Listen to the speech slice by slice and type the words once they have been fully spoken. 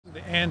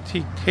The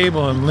antique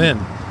table in Lynn.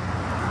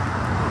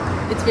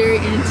 It's very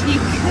antique.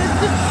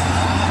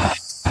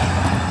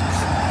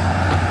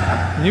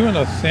 You and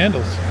those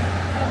sandals.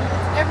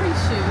 Every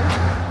shoe.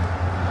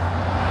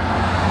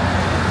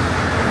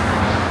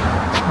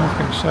 Let's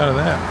get a shot of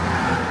that.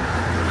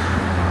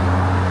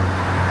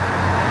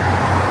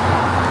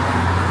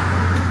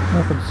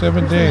 Open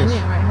 7 days. Right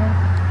here.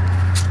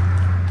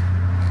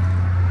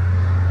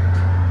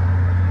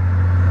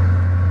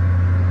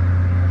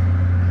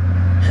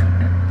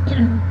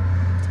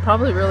 It's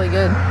probably really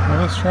good.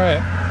 Well, let's try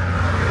it.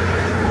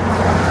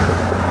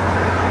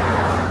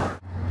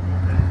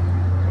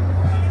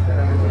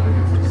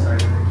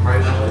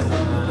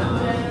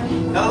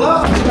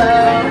 Hello.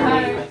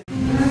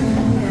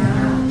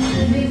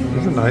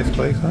 It's a nice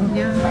place, huh?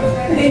 Yeah.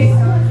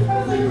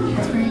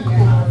 It's very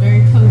cool,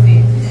 very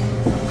cozy.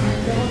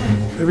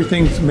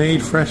 Everything's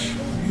made fresh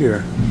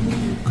here.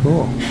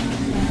 Cool.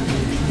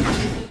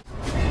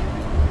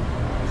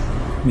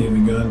 Here we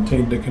go and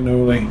take the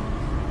cannoli.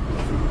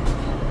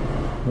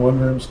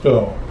 1-room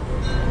stove.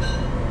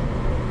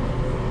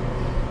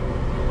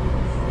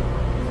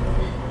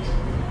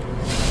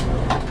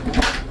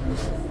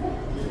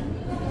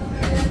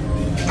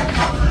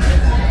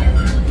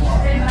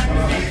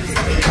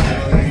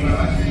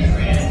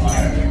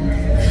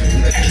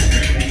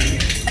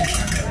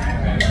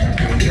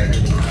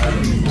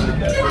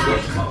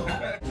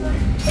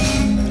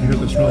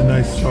 This really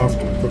nice soft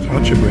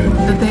focaccia bread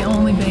that they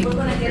only bake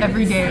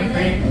every day.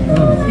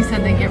 He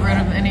said they get rid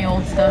of any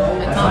old stuff.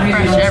 It's all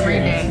fresh every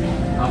day.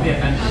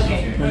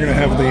 We're gonna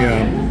have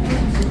the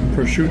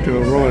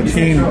prosciutto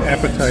rollatine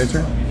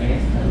appetizer. I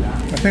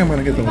think I'm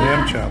gonna get the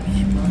lamb chops.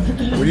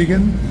 What are you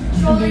getting?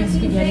 I'm doing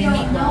spaghetti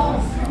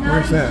meatballs.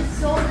 Where's that?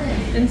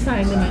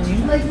 Inside the menu.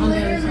 On the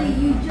other side.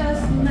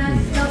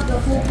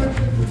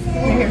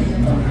 Right here.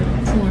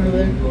 Somewhere over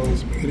there.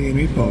 Spaghetti and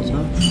meatballs,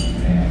 huh?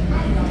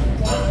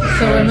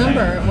 So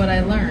remember what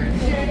I learned.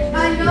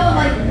 I know,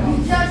 like,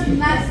 you just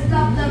messed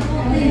up the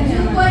whole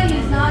thing. Nobody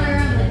is not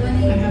around, like, when I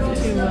have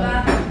to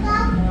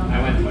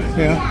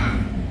Yeah.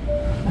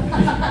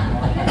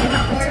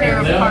 tear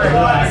apart.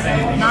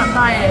 Not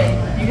buy it.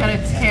 You gotta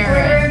tear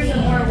it.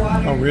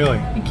 Oh, really?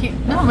 You can't,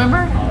 no,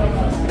 remember?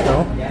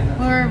 No?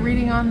 We were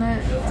reading on the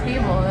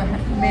table.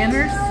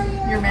 Manners?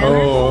 Your manners?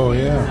 Oh,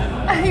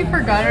 yeah. You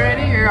forgot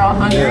already? You're all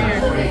hungry?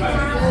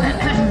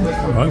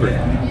 Yeah. I'm hungry.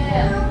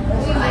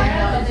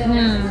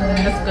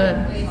 That's good. I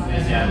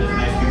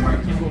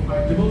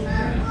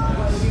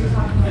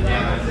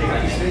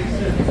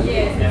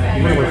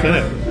wonder what's in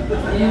it.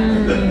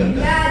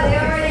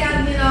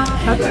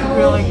 That's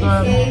really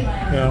good.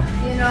 Yeah.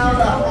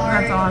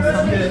 That's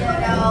awesome.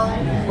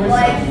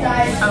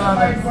 I love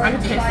it. I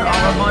can taste the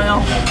olive oil.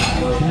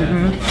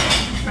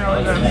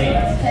 Really good.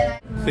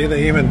 See,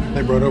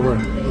 they brought over a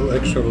little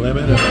extra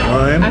lemon and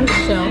lime. I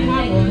shall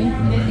have one.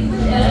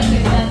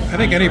 I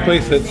think any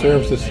place that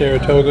serves the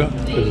Saratoga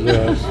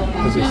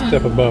is a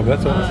step above.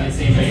 That's a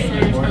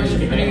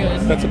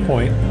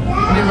point.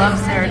 We love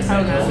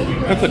Saratoga.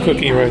 That's a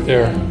cookie right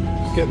there.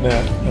 Just getting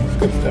that. That's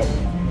good stuff.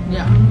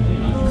 Yeah.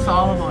 This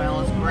olive oil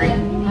is great.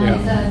 Yeah.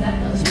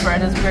 This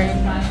bread is great.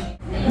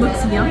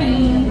 Looks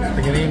yummy.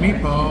 Spaghetti and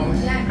meatballs.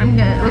 I'm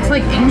gonna. It looks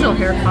like angel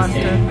hair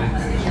pasta.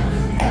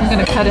 I'm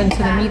gonna cut into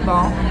the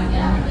meatball.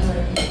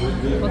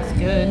 Looks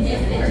good.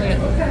 Look at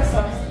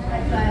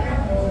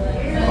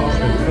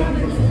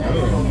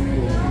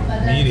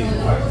Meaty.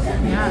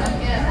 yeah.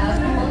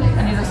 I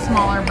need a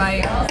smaller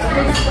bite.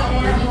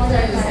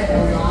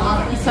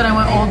 He said I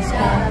went old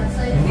school.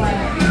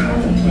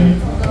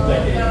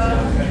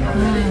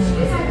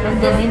 That's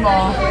good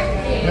meatball.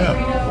 Yeah.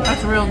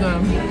 That's real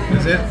good.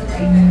 Is it?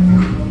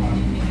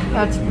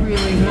 That's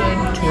really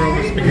good. Twirl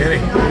the spaghetti.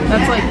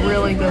 That's like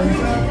really good.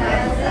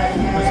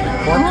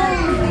 Pork?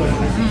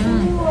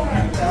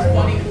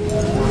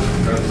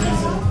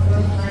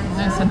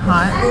 Nice and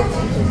hot.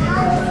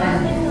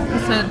 He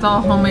said it's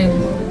all homemade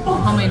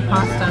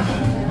pasta.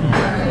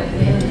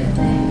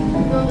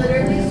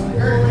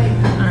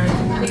 Alright,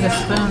 I need a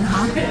spoon,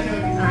 huh?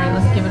 Alright,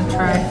 let's give it a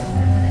try.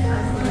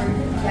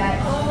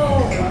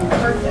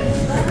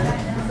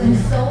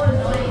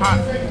 Hot.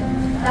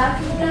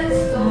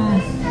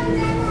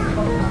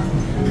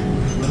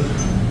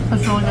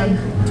 That's really good.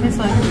 It tastes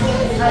like,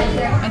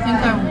 I think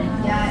I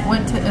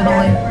went to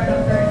Italy.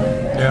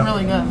 Yeah.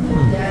 Really good.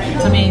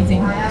 It's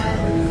amazing.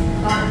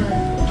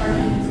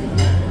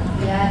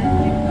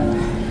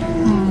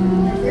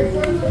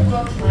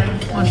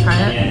 Want to try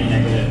it?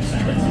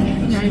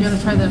 Yeah, you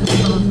gotta try that.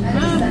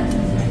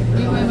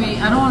 Wait.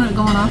 I don't want it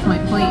going off my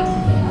plate.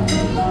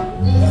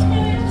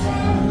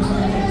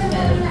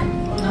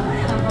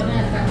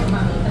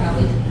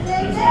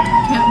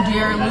 Can't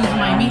dare lose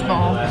my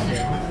meatball.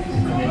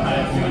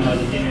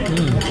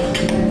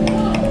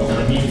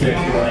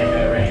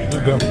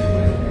 Go.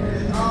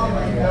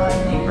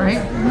 Right?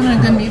 Isn't it a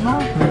good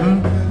meatball?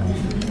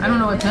 I don't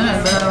know what's in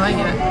it, but I like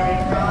it.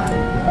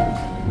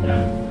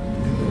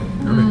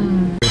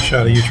 Good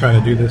shot of you trying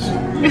to do this. I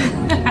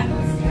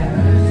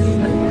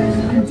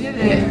did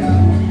it.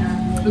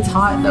 It's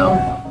hot though.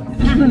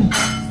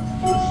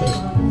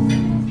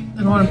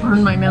 want to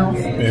burn my mouth.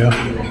 Yeah.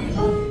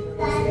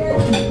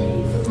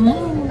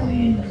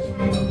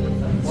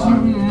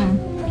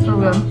 So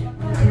good.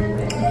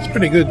 It's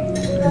pretty good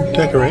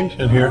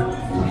decoration here.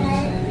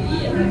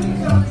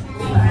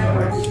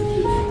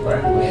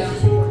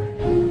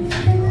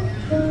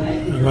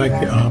 I like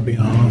the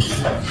ambiance.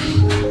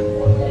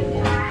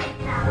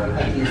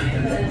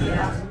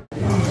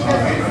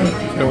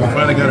 So we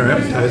finally got our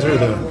appetizer.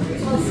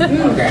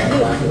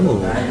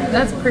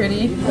 That's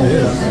pretty.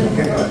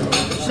 Yeah.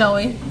 Shall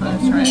we?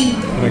 Let's try it.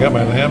 And I got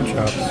my lamb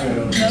chops.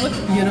 That looks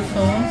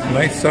beautiful.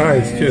 Nice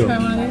size too. Try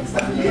one of these.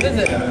 What is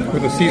it?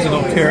 With the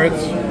seasonal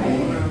carrots.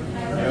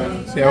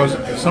 See,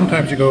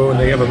 sometimes you go and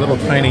they have a little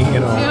tiny,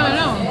 Yeah, I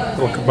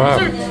know. little kebab.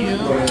 They're cute.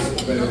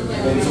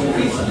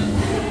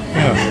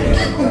 Yeah.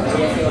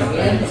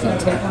 I'm just gonna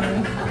take one of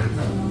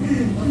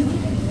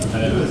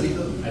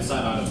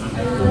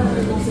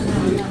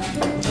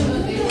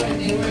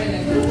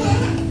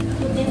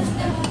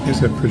Is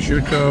it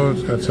prosciutto?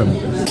 It's got some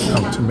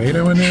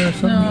tomato in there or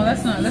something? No,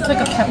 that's not. That's like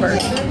a pepper,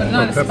 but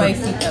not a pepper?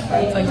 spicy pepper.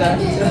 It's like a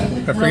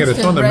I forget,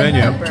 it's on the red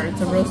menu. Pepper.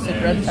 It's a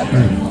roasted red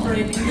pepper.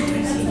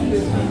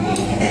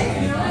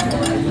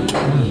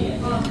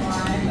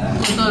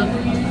 It's good.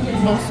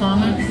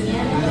 Balsamic.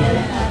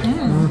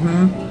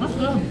 That's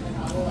good.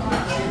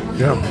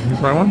 Yeah. You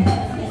try one?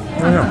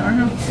 Oh,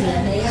 yeah.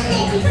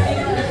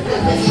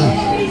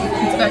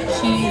 It's got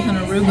cheese and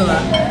arugula,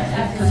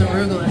 because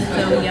arugula is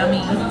so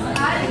yummy.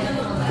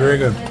 Very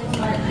good.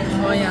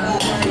 Oh yeah,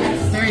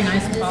 very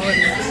nice quality.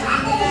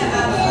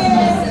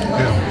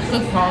 Yeah.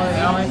 Good quality, I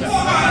like it.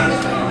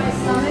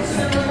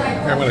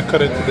 Here, I'm going to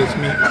cut into this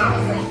meat.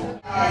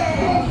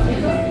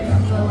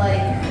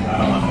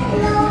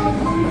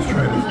 Let's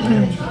try this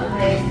lamb chop.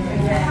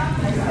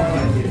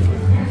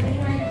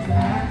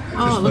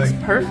 Oh, it looks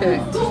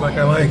perfect. Just like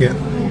I like it.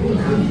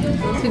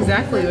 It's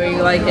exactly where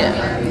you like it.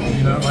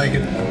 You don't like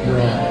it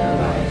raw.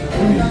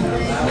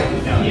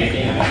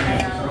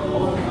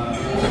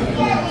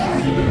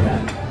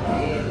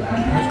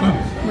 That's good.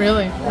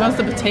 Really? How's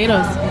the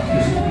potatoes?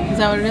 Is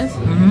that what it is?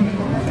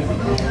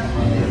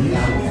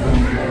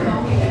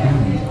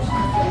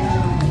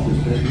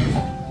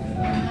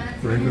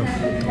 Very good.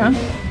 Yeah?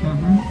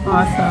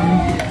 Awesome.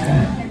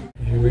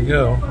 Here we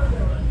go.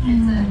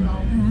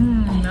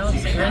 That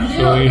looks good.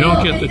 So you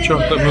don't get the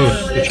chocolate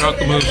mousse. The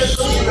chocolate mousse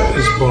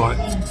is bought.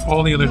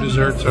 All the other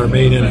desserts are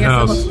made I guess it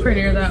in-house. looks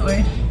prettier that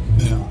way.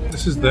 Yeah.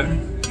 This is the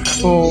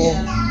apple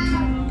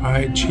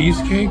pie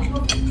cheesecake.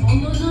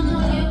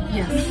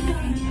 Yes.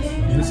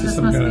 This is This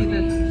some must kind be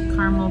of... the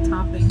caramel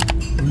topping.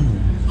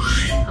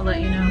 I'll let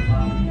you know.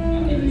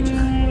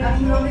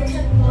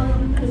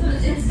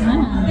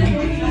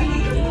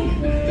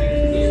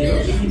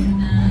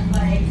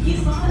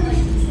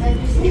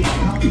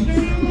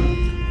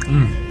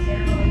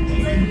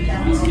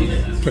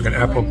 It's like an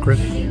apple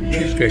crisp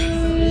cheesecake.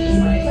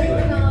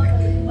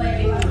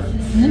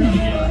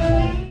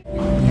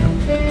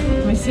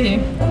 Let me see.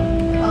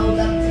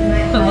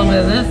 Put a little bit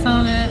of this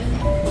on it.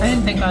 I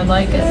didn't think I'd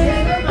like it.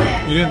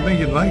 You didn't think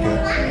you'd like it?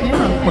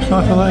 Yeah. What's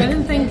not to I like?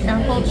 didn't think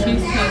apple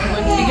cheesecake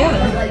went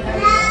together.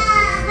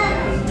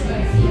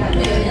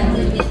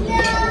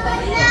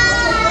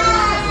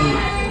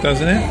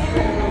 Doesn't it?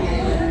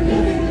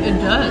 It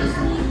does.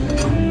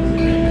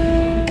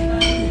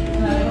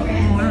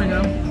 There we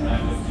go.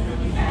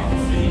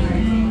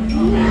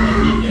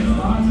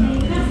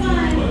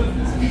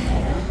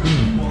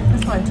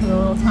 That's why it took a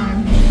little time.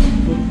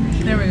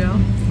 There we go.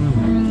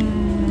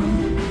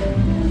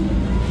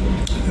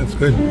 That's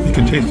good. You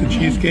can taste the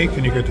cheesecake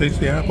and you can taste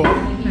the apple.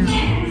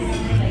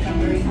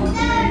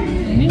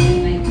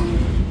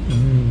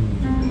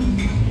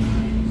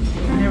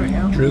 There we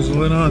go.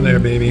 Drizzle it on there,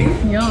 baby.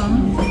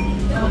 Yum.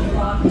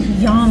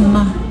 Yum.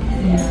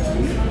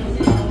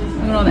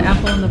 Look at all the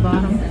apple on the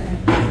bottom.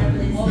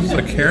 This is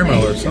like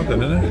caramel or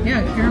something, isn't it?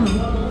 Yeah, caramel.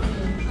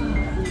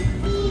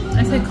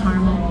 I said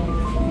caramel.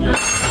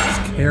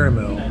 It's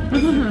caramel.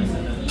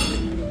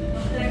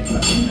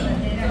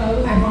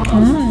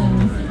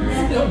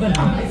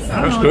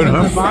 That's good, The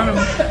huh? bottom.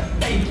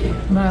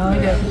 But I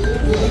like it.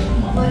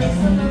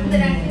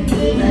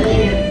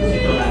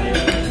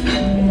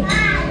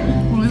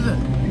 What is it?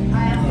 I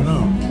don't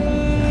know.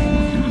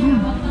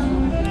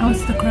 Oh,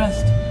 it's the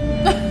crust.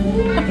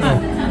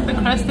 The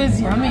crust is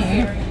yummy.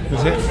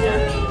 Is it?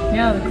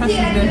 Yeah, the crust is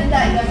good.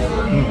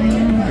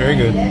 Very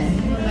good.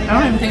 I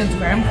don't even think it's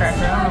graham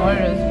cracker. I don't know what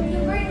it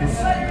is.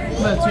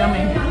 But it's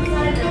yummy.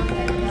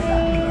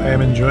 I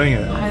am enjoying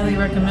it. I highly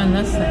recommend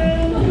this thing.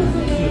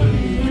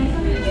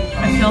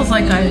 It feels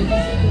like I...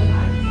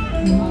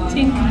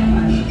 Tink.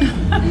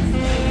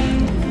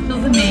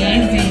 Feels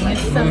amazing.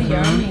 It's so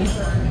yummy.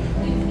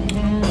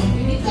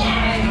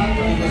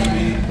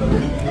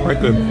 Quite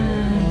good.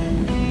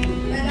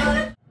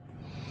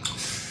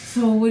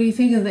 So what do you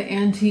think of the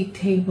antique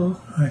table?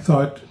 I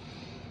thought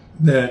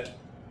that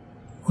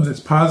with its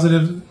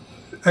positive,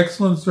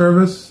 excellent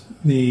service,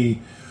 the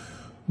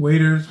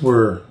waiters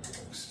were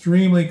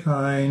extremely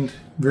kind,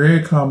 very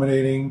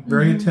accommodating,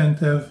 very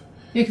attentive.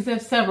 Yeah, because they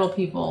have several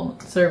people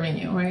serving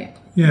you, right?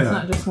 Yeah. It's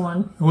not just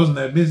one. It wasn't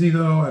that busy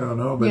though, I don't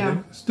know, but Yeah.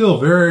 still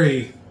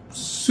very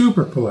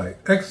super polite.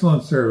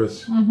 Excellent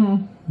service.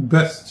 Mm-hmm.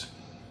 Best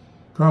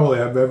probably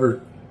I've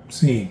ever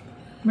seen.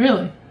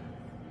 Really?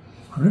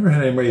 I've never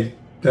had anybody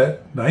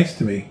that nice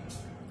to me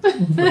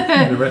in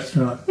a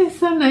restaurant. They're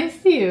so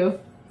nice to you.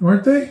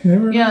 Weren't they?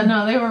 Yeah,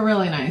 no, they were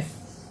really nice.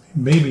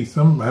 Maybe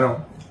some, I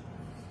don't,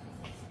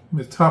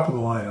 the top of the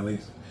line at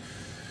least.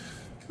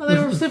 Well, they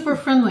were super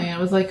friendly. It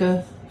was like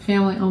a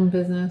family-owned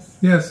business.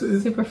 Yes.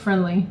 Super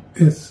friendly.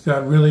 It's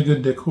got really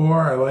good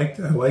decor. I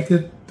like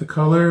it. The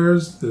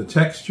colors, the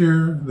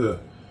texture, the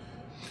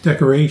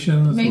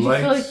decorations, Made the you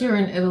lights. feel like you were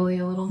in Italy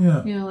a little.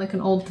 Yeah. You know, like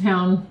an old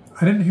town.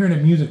 I didn't hear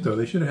any music though.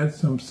 They should have had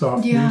some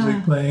soft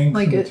music playing,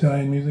 like some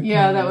Italian music.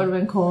 Yeah, playing. that would have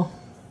been cool.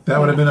 That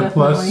would have been a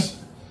plus.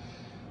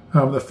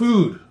 The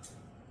food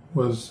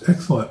was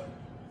excellent.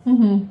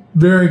 Mm-hmm.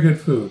 Very good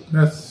food.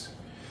 That's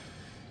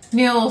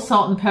Need a little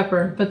salt and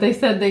pepper, but they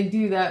said they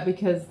do that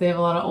because they have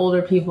a lot of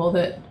older people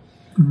that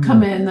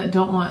come in that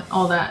don't want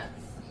all that.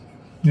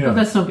 yeah. But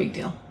that's no big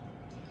deal.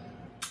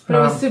 But it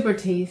was super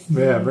tasty.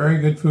 Yeah, very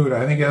good food.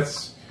 I think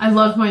that's. I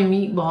love my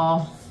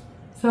meatball.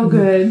 So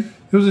good.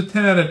 It was a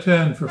 10 out of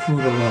 10 for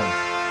food alone.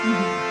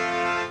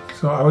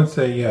 So I would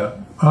say, yeah,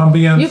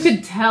 ambience. You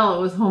could tell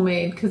it was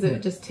homemade because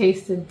it just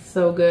tasted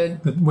so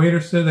good. The waiter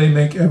said they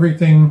make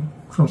everything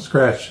from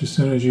scratch as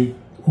soon as you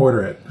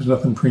order it. There's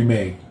nothing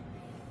pre-made.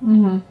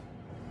 Mm-hmm.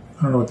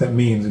 I don't know what that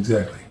means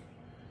exactly.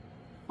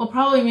 Well,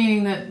 probably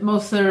meaning that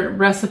most of their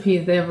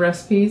recipes, they have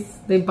recipes,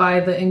 they buy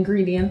the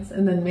ingredients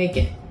and then make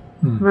it.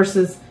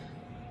 Versus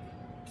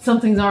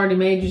something's already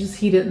made, you just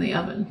heat it in the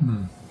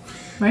oven.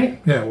 Right?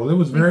 Yeah, well, it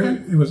was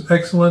it was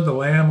excellent. The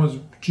lamb was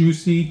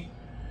juicy.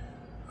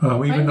 I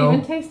didn't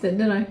even taste it,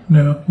 did I?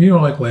 No, you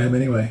don't like lamb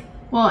anyway.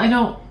 Well, I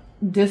don't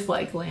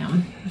dislike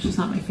lamb. It's just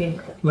not my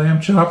favorite.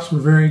 Lamb chops were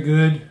very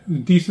good.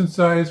 Decent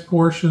sized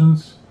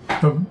portions.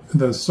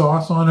 The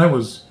sauce on it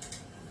was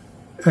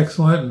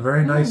excellent and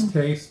very nice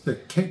taste. The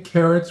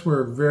carrots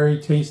were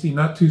very tasty.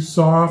 Not too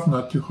soft,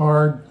 not too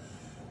hard.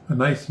 A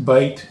nice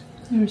bite.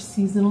 They were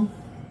seasonal.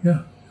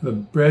 Yeah. The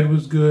bread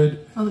was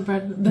good. Oh, the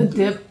bread, the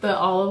dip, the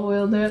olive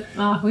oil dip.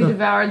 Oh, we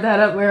devoured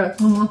that up. We were like,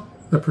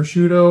 The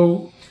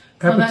prosciutto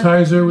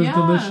appetizer was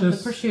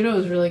delicious. The prosciutto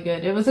was really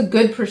good. It was a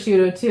good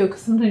prosciutto too,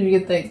 because sometimes you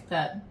get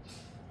that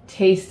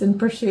taste in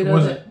prosciutto.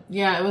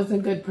 It was a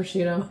good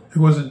prosciutto. It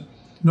wasn't.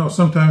 No,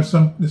 sometimes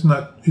it's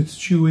not. It's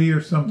chewy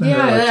or something.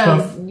 Yeah,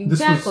 tough.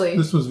 Exactly.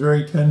 This was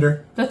very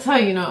tender. That's how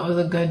you know it was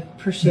a good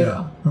prosciutto.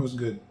 Yeah, it was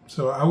good.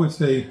 So I would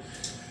say,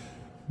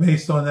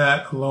 based on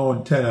that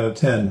alone, 10 out of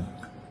 10.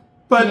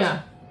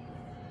 But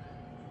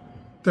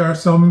there are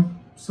some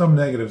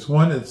negatives.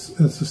 One, it's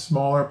a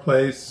smaller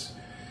place.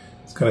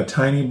 It's got a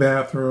tiny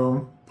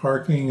bathroom.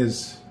 Parking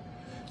is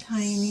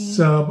tiny,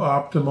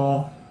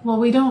 suboptimal. Well,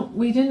 we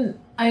didn't.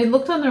 I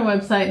looked on their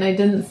website and I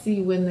didn't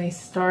see when they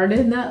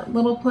started that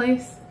little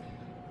place.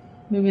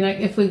 Maybe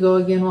if we go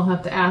again, we'll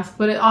have to ask.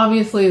 But it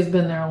obviously has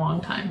been there a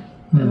long time.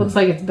 It looks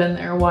like it's been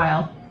there a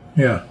while.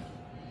 Yeah.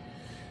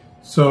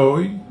 So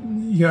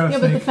you gotta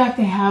think. But the fact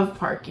they have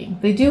parking,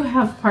 they do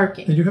have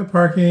parking. They do have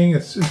parking.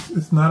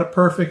 It's not a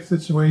perfect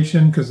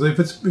situation because if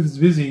it's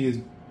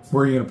busy,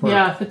 where are you gonna park?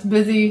 Yeah, if it's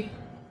busy,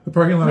 the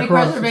parking lot make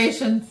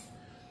reservations.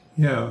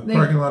 The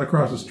parking lot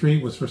across the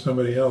street was for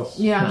somebody else.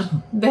 Yeah,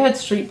 they had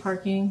street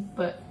parking,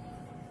 but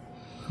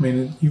I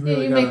mean, you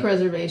really make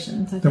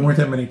reservations. There weren't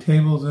that many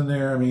tables in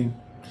there. I mean,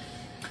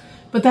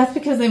 but that's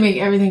because they make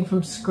everything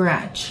from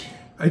scratch.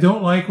 I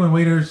don't like when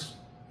waiters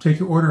take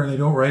your order and they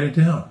don't write it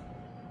down.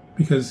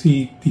 Because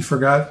he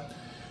forgot.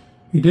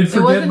 He did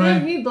forget it wasn't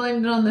him. He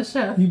blamed it on the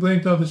chef. He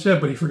blamed it on the chef,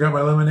 but he forgot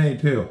my lemonade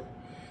too.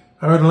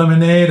 I ordered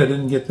lemonade. I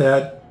didn't get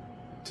that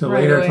till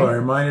later until I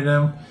reminded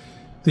him.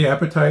 The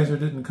appetizer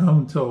didn't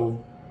come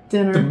till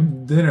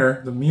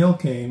dinner. The meal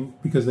came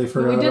because they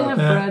forgot about that. We did have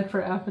bread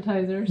for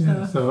appetizers.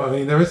 Yeah, so I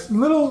mean, there was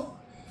little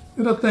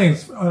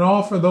things, and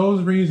all for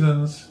those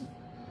reasons.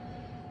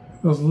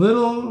 Those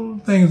little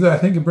things that I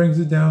think it brings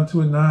it down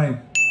to a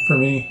 9 for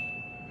me.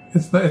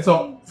 It's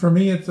all for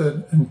me. It's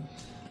a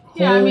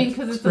I mean,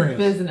 because it's a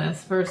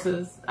business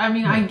versus. I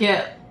mean, I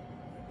get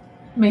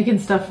making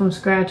stuff from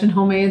scratch and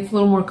homemade. It's a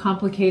little more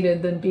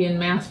complicated than being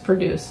mass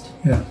produced.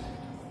 Yeah,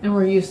 and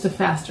we're used to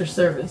faster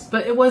service,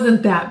 but it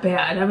wasn't that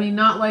bad. I mean,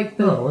 not like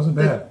it wasn't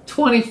bad.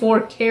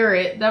 24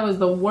 carat. That was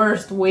the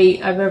worst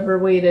wait I've ever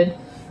waited.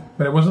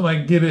 But it wasn't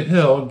like Gibbet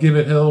Hill.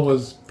 Gibbet Hill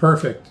was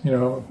perfect. You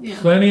know,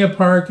 plenty of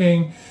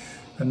parking,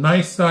 a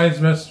nice sized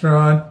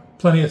restaurant.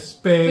 Plenty of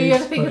space. But you got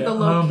to think of the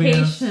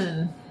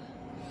location.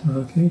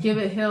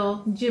 Gibbet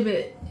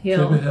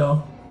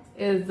Hill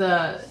is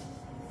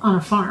on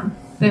a farm.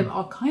 They have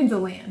all kinds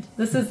of land.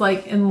 This is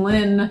like in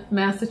Lynn,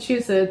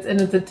 Massachusetts, and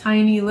it's a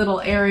tiny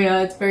little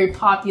area. It's very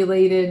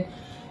populated.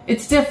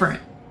 It's different.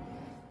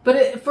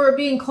 But for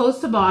being close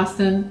to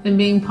Boston and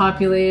being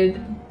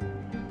populated,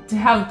 to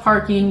have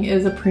parking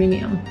is a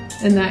premium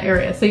in that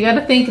area. So you got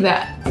to think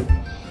that.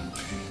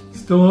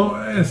 It's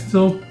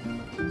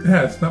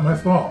not my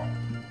fault.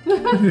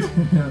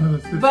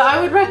 But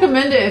I would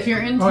recommend it if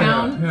you're in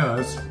town. Yeah,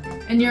 it's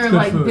and you're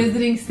like food.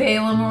 visiting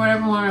Salem or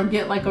whatever, want to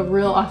get like a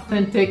real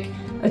authentic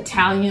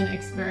Italian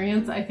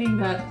experience. I think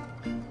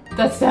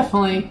that's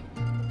definitely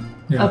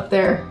up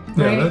there,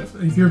 right? Yeah,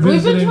 if you're visiting,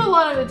 we've been to a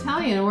lot of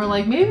Italian, and we're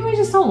like, maybe we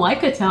just don't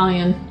like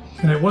Italian.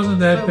 And it wasn't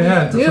that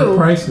bad for the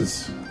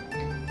prices.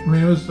 I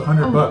mean, it was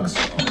 $100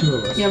 for the two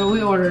of us. Yeah, but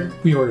we ordered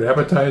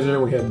appetizer,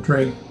 we had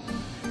drink,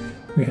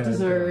 we had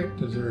dessert,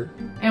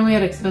 and we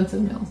had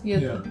expensive meals.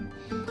 Yeah.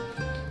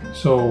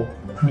 So,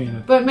 I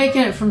mean, but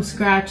making it from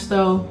scratch,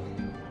 though,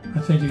 I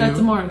think that's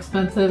more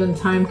expensive and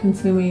time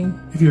consuming.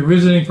 If you're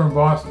visiting from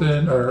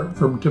Boston or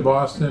to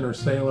Boston or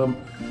Salem,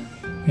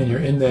 and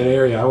you're in that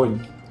area, I would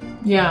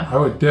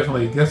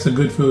definitely. That's a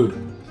good food.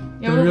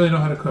 Yeah, they really know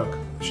how to cook.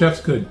 Chef's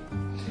good.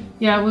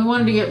 Yeah, we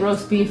wanted to get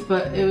roast beef,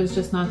 but it was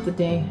just not the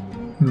day.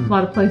 A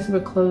lot of places were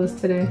closed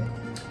today.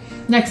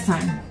 Next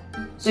time.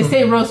 They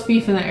say roast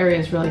beef in the area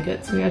is really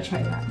good, so we gotta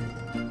try that.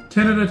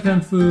 10 out of 10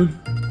 food,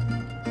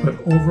 but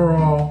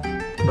overall,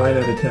 9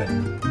 out of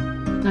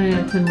 10. 9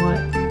 out of 10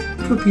 what?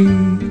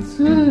 Cookies.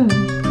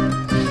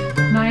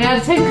 9 out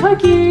of 10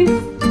 cookies.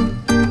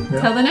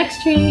 Yeah. Till the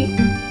next treat.